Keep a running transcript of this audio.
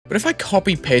But if I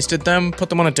copy pasted them, put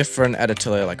them on a different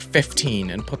editor layer, like 15,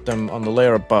 and put them on the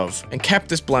layer above, and kept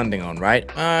this blending on, right?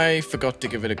 I forgot to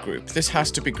give it a group. This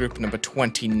has to be group number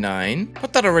 29.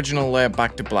 Put that original layer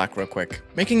back to black real quick.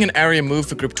 Making an area move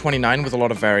for group 29 with a lot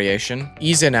of variation.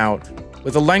 Ease in out.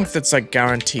 With a length that's like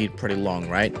guaranteed pretty long,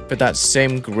 right? For that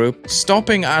same group,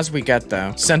 stopping as we get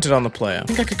there, centered on the player. I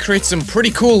think I could create some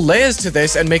pretty cool layers to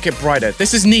this and make it brighter.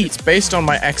 This is neat. It's based on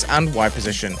my X and Y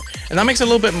position. And that makes it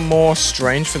a little bit more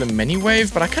strange for the mini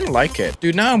wave, but I kind of like it.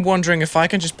 Dude, now I'm wondering if I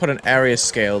can just put an area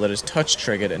scale that is touch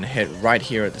triggered and hit right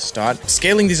here at the start.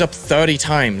 Scaling these up 30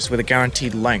 times with a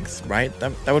guaranteed length, right?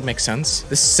 That would make sense.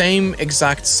 The same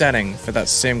exact setting for that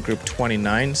same group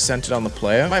 29 centered on the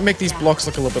player might make these blocks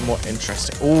look a little bit more interesting.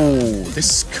 Ooh,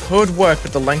 this could work,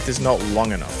 but the length is not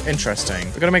long enough. Interesting.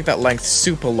 We're gonna make that length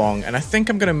super long, and I think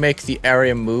I'm gonna make the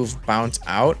area move bounce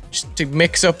out just to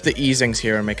mix up the easings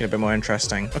here and make it a bit more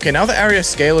interesting. Okay, now the area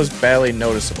scale is barely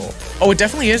noticeable. Oh, it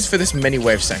definitely is for this mini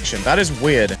wave section. That is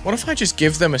weird. What if I just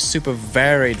give them a super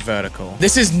varied vertical?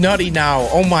 This is nutty now.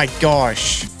 Oh my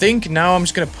gosh. I think now I'm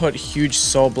just gonna put huge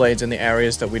saw blades in the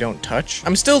areas that we don't touch.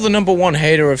 I'm still the #1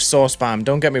 hater of saw spam,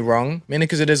 don't get me wrong. Mainly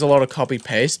because it is a lot of copy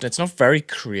paste and it's not very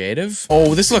creative.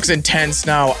 Oh, this looks intense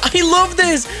now. I love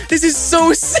this. This is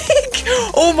so sick.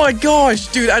 Oh my gosh.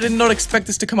 Dude, I did not expect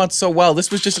this to come out so well.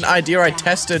 This was just an idea I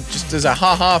tested just as a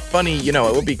haha funny, you know,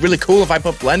 it would be really cool if I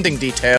put blending detail.